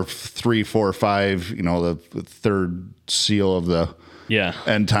 World War 3, 4, 5, the third seal of the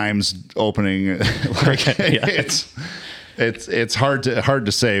end times opening. It's hard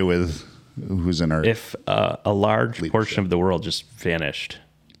to say with who's in our. If a large portion of the world just vanished,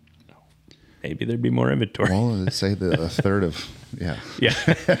 maybe there'd be more inventory. Well, let's say a third of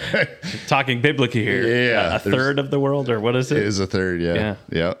talking biblically here. Yeah, a third of the world, or what is it? It is a third.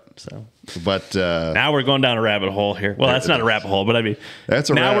 Yeah. So, but now we're going down a rabbit hole here. Well, that's not a rabbit hole, but I mean,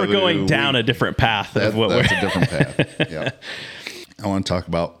 now we're going down a different path. That's a different path. Yeah. I want to talk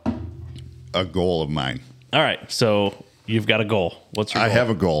about a goal of mine. All right, so you've got a goal. What's your goal? I have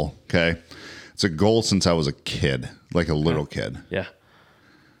a goal. Okay, it's a goal since I was a kid, like a little kid. Yeah.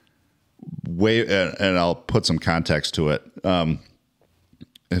 And I'll put some context to it.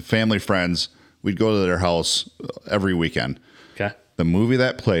 Family, friends, we'd go to their house every weekend. Okay. The movie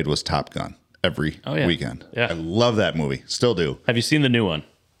that played was Top Gun every weekend. Yeah. I love that movie. Still do. Have you seen the new one?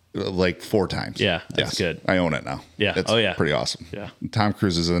 Like 4 times. Yeah, that's good. I own it now. Yeah. It's pretty awesome. Yeah. Tom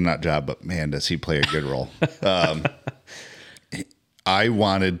Cruise is in that job, but man, does he play a good role. I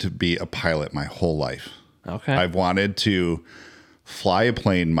wanted to be a pilot my whole life. Okay. I've wanted to fly a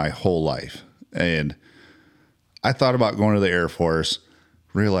plane my whole life. And I thought about going to the Air Force,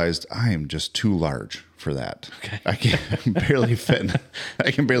 realized I am just too large for that. Okay. I can barely fit.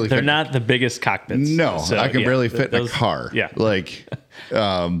 They're not the biggest cockpits. No, so, I can barely fit in a car. Yeah. Like,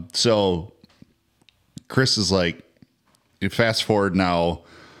 so Chris is like, fast forward now,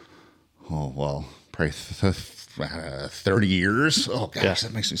 probably 30 years. Oh gosh,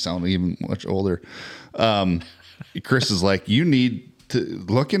 that makes me sound even much older. Chris is like, you need to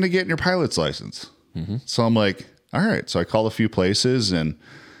look into getting your pilot's license. Mm-hmm. So I'm like, all right. So I called a few places and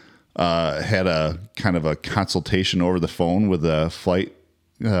had a kind of a consultation over the phone with the flight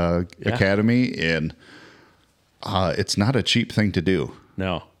academy, and it's not a cheap thing to do.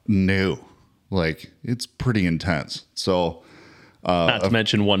 No. Like, it's pretty intense. So, not to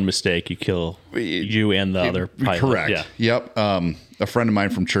mention one mistake, you kill you and the other pilot. Correct. Yeah. Yep. A friend of mine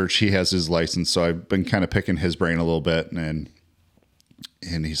from church, he has his license, so I've been kind of picking his brain a little bit, and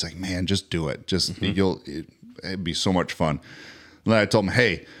he's like, "Man, just do it. Just it'd be so much fun." And then I told him,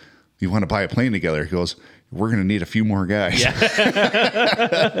 "Hey, you want to buy a plane together?" He goes, "We're going to need a few more guys." Yeah.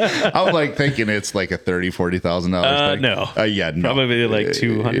 I'm like thinking it's like a $30,000-$40,000 thing. No. Yeah, no. Probably like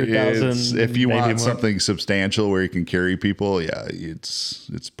 200,000. If you want something substantial where you can carry people, yeah,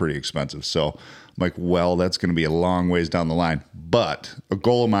 it's pretty expensive. So I'm like, well, that's going to be a long ways down the line. But a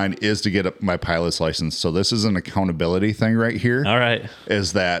goal of mine is to get my pilot's license. So this is an accountability thing right here. All right.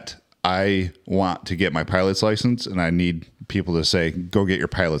 Is that I want to get my pilot's license, and I need people to say, go get your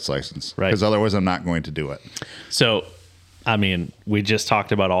pilot's license. Right. Because otherwise I'm not going to do it. So, I mean, we just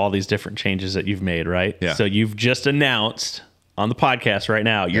talked about all these different changes that you've made, right? Yeah. So you've just announced on the podcast right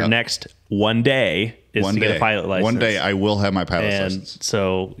now, your next one day is to get a pilot license. One day I will have my pilot's license.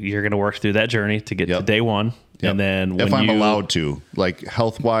 So you're going to work through that journey to get to day one. Yep. And then when if I'm allowed to, like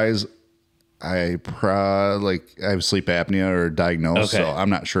health-wise, I have sleep apnea or diagnosed, so I'm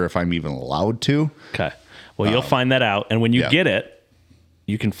not sure if I'm even allowed to. Okay. Well, you'll find that out. And when you get it,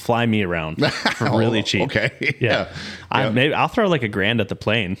 you can fly me around for really cheap. Okay. Yeah. Maybe I'll throw like $1,000 at the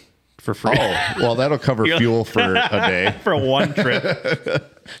plane for free. Oh, well, that'll cover fuel for a day. For one trip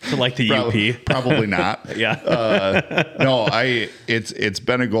to like the UP. Probably not. Yeah. No, it's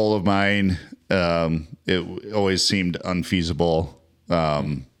been a goal of mine. It always seemed unfeasible.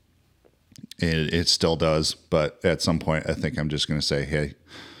 It still does, but at some point I think I'm just going to say, hey,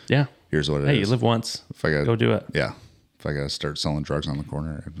 here's what it is. Hey, you live once. If I gotta, go do it. Yeah. If I got to start selling drugs on the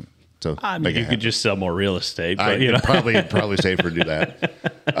corner. So I mean, you could just sell more real estate. But, I probably safer to do that.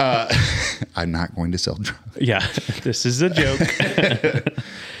 I'm not going to sell drugs. Yeah, this is a joke.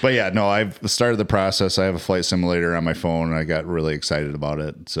 But yeah, no, I've started the process. I have a flight simulator on my phone, and I got really excited about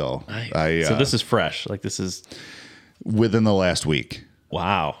it. So nice. So this is fresh. Like this is within the last week.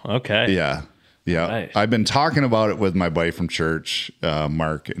 Wow. Okay. Yeah. Yeah. Nice. I've been talking about it with my buddy from church,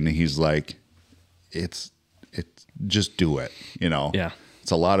 Mark, and he's like, it's just do it. Yeah.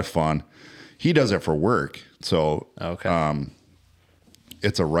 It's a lot of fun. He does it for work. So,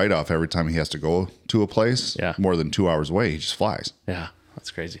 it's a write-off every time he has to go to a place more than 2 hours away. He just flies. Yeah. That's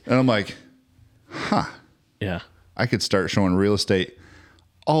crazy. And I'm like, yeah, I could start showing real estate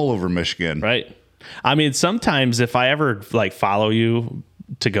all over Michigan. Right. I mean, sometimes if I ever like follow you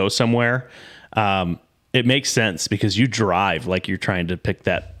to go somewhere, it makes sense because you drive like you're trying to pick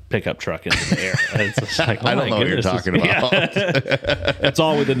that pickup truck into the air. And it's just like, I don't know what you're talking about. It's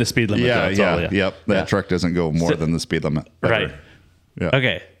all within the speed limit. Yep. That truck doesn't go more than the speed limit. Ever. Right. Yeah.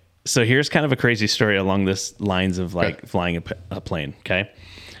 Okay. So here's kind of a crazy story along this lines of like flying a plane. Okay.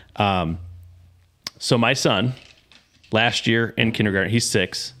 So my son last year in kindergarten, he's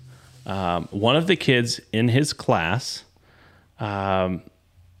 6. One of the kids in his class, I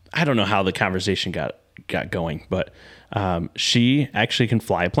don't know how the conversation got going, but she actually can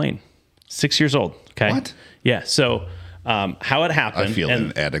fly a plane. 6 years old. Okay. What? Yeah. So how it happened. I feel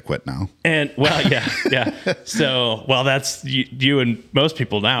inadequate now. And well, yeah. So, well, that's you and most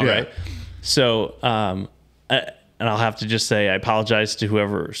people now, right? So, and I'll have to just say, I apologize to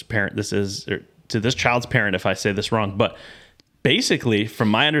whoever's parent this is, or to this child's parent if I say this wrong. But basically, from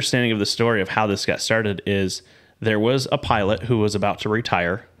my understanding of the story of how this got started is there was a pilot who was about to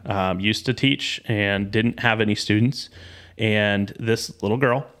retire, used to teach and didn't have any students. And this little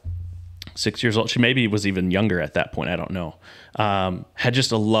girl, 6 years old, she maybe was even younger at that point, I don't know, had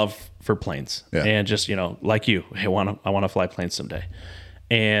just a love for planes and just, like you, hey, I want to fly planes someday.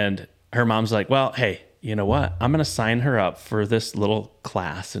 And her mom's like, well, hey, you know what? I'm going to sign her up for this little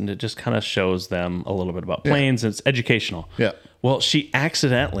class. And it just kind of shows them a little bit about planes. And it's educational. Yeah. Well, she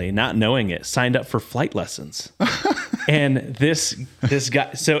accidentally, not knowing it, signed up for flight lessons. And this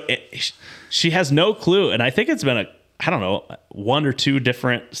guy, so she has no clue. And I think it's been I don't know, 1 or 2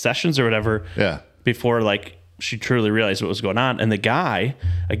 different sessions or whatever. Yeah. Before like she truly realized what was going on. And the guy,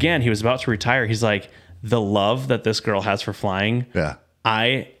 again, he was about to retire. He's like, the love that this girl has for flying. Yeah.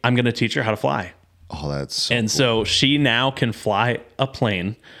 I'm going to teach her how to fly. Oh, that's so and cool. So she now can fly a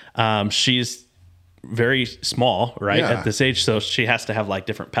plane. She's very small, right, at this age. So she has to have like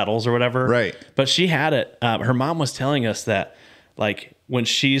different pedals or whatever. Right. But she had it. Her mom was telling us that like when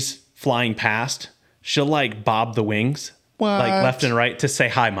she's flying past, she'll like bob the wings like left and right to say,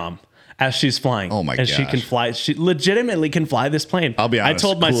 hi, Mom. as she's flying. Oh my and she gosh. can fly. She legitimately can fly this plane. I'll be honest, I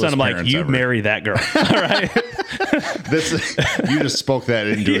told my son, coolest I'm like, parents you ever. marry that girl. All right. You just spoke that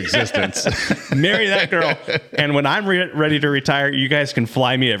into existence. Marry that girl. And when I'm ready to retire, you guys can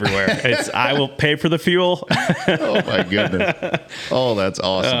fly me everywhere. I will pay for the fuel. Oh my goodness. Oh, that's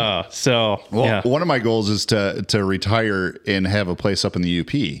awesome. Yeah. One of my goals is to retire and have a place up in the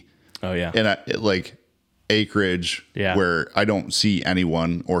UP. Oh yeah. And like acreage where I don't see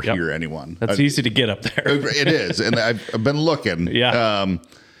anyone or hear anyone. That's easy to get up there. It is. And I've been looking. Yeah.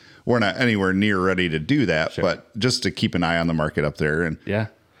 We're not anywhere near ready to do that, but just to keep an eye on the market up there. And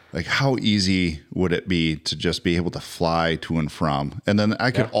like, how easy would it be to just be able to fly to and from? And then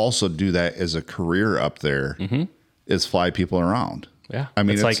I could also do that as a career up there, is fly people around. Yeah. I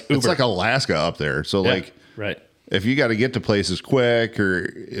mean, it's Uber. like Alaska up there. So like, right. if you got to get to places quick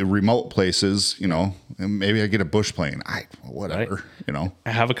or remote places, you know, and maybe I get a bush plane, whatever, you know.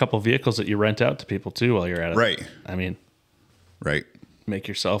 I have a couple of vehicles that you rent out to people too while you're at it. Right. I mean, right. Make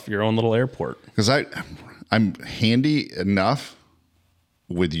yourself your own little airport. Because I'm handy enough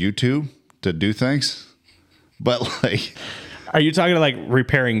with YouTube to do things, but like, are you talking like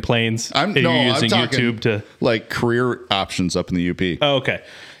repairing planes? I'm using talking YouTube to like career options up in the UP. Oh, okay.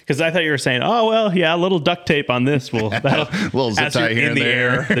 Because I thought you were saying, oh well, yeah, a little duct tape on this will little zip tie here in and the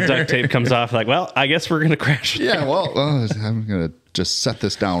there. air. The duct tape comes off. Like, well, I guess we're gonna crash. Yeah, well, I'm gonna just set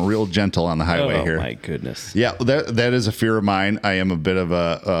this down real gentle on the highway here. Oh my goodness. Yeah, that is a fear of mine. I am a bit of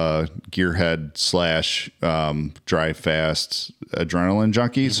a gearhead / drive fast adrenaline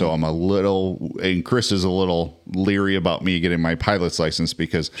junkie, so I'm a little, and Chris is a little leery about me getting my pilot's license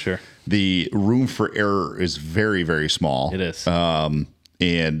because the room for error is very, very small. It is.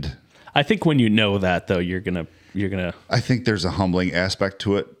 And I think when you know that though, you're gonna. I think there's a humbling aspect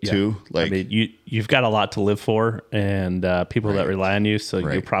to it too. Like, I mean, you've got a lot to live for, and people that rely on you, so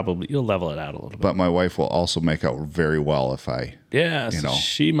you'll level it out a little bit. But my wife will also make out very well if I. Yeah, so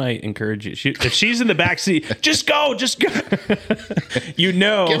she might encourage you. If she's in the back seat, just go. You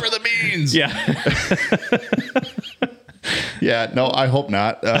know, give her the beans. Yeah. Yeah. No, I hope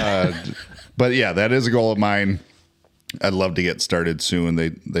not. But yeah, that is a goal of mine. I'd love to get started soon.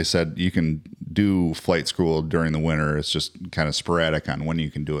 They said you can do flight school during the winter. It's just kind of sporadic on when you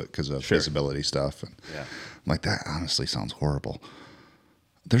can do it because of visibility stuff. And I'm like, that honestly sounds horrible.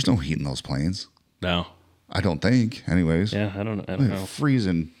 There's no heat in those planes. No, I don't think. Anyways. Yeah, I don't know.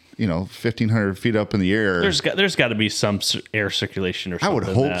 Freezing, 1,500 feet up in the air. There's got to be some air circulation or something. I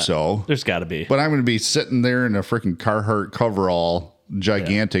would hope so. There's got to be. But I'm going to be sitting there in a freaking Carhartt coverall,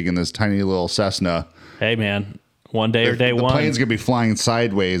 gigantic in this tiny little Cessna. Hey, man. One day or day one. The plane's going to be flying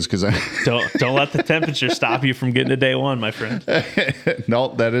sideways because don't let the temperature stop you from getting to day one, my friend.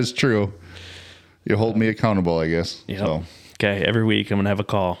 No, that is true. You hold me accountable, I guess. Yep. So. Okay, every week I'm going to have a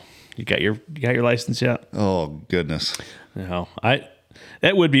call. You got your license yet? Oh, goodness. No.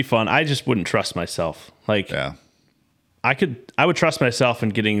 That would be fun. I just wouldn't trust myself. Like, I would trust myself in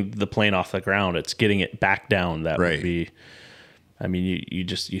getting the plane off the ground. It's getting it back down that would be. I mean,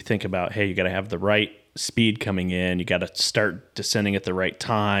 you think about, hey, you got to have the right speed coming in. You got to start descending at the right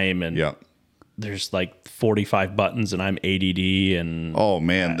time, and there's like 45 buttons, and I'm ADD. And oh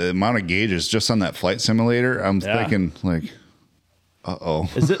man, the amount of gauges just on that flight simulator. I'm thinking like,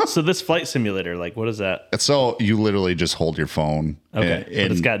 Is it so? This flight simulator, like, what is that? So you literally just hold your phone. Okay, but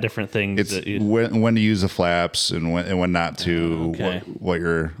it's got different things. It's when to use the flaps and when not to. What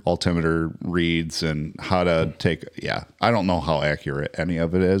your altimeter reads and how to take. Yeah, I don't know how accurate any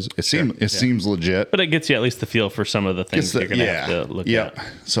of it is. It seems legit, but it gets you at least the feel for some of the things you're gonna have to look at.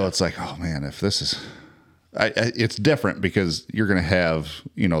 So it's like, oh man, if this is. It's different because you're going to have,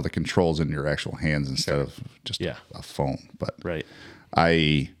 the controls in your actual hands instead of just a phone. But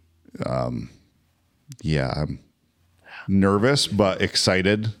I'm nervous but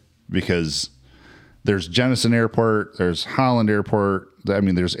excited because there's Jenison Airport, there's Holland Airport. I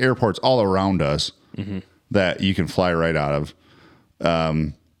mean, there's airports all around us that you can fly right out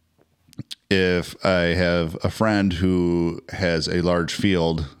of. If I have a friend who has a large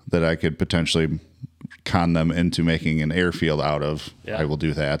field that I could potentially con them into making an airfield out of, I will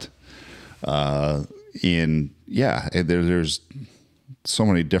do that. There's so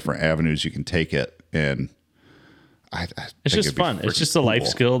many different avenues you can take it, and it's just fun. It's just a life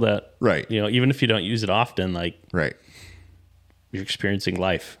skill that, even if you don't use it often, you're experiencing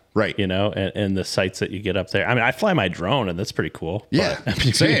life, and the sights that you get up there. I mean, I fly my drone, and that's pretty cool.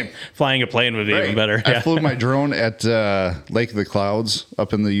 Same. Flying a plane would be even better. I flew my drone at Lake of the Clouds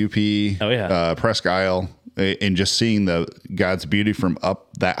up in the UP, Presque Isle, and just seeing the God's beauty from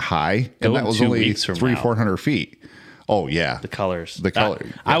up that high, and that was only 400 feet. Oh yeah, the colors. The color.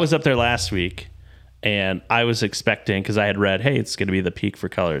 I was up there last week, and I was expecting, because I had read, hey, it's going to be the peak for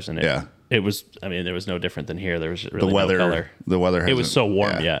colors, and it was. I mean, it was no different than here. There was really the weather. No color. The weather. It was so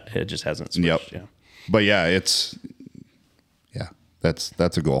warm yet. It just hasn't switched. Yep. Yeah. But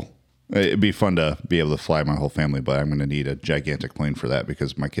that's a goal. It'd be fun to be able to fly my whole family, but I'm going to need a gigantic plane for that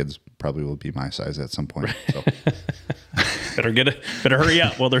because my kids probably will be my size at some point. So. Better hurry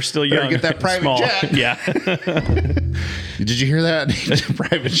up while they're still young. Better get that private small. jet. Yeah. Did you hear that?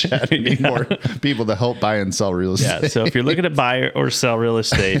 Private jet. Need more people to help buy and sell real estate. Yeah. So if you're looking to buy or sell real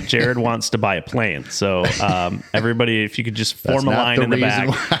estate, Jared wants to buy a plane. So everybody, if you could just form a line in the back.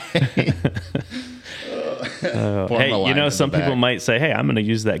 Hey, some people might say, hey, I'm going to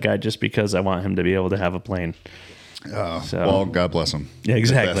use that guy just because I want him to be able to have a plane. Well, God bless him. Yeah,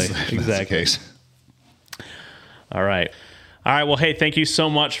 exactly. That's exactly. the case. All right. Well, hey, thank you so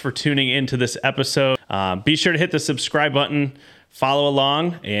much for tuning into this episode. Be sure to hit the subscribe button, follow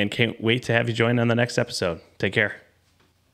along, and can't wait to have you join on the next episode. Take care.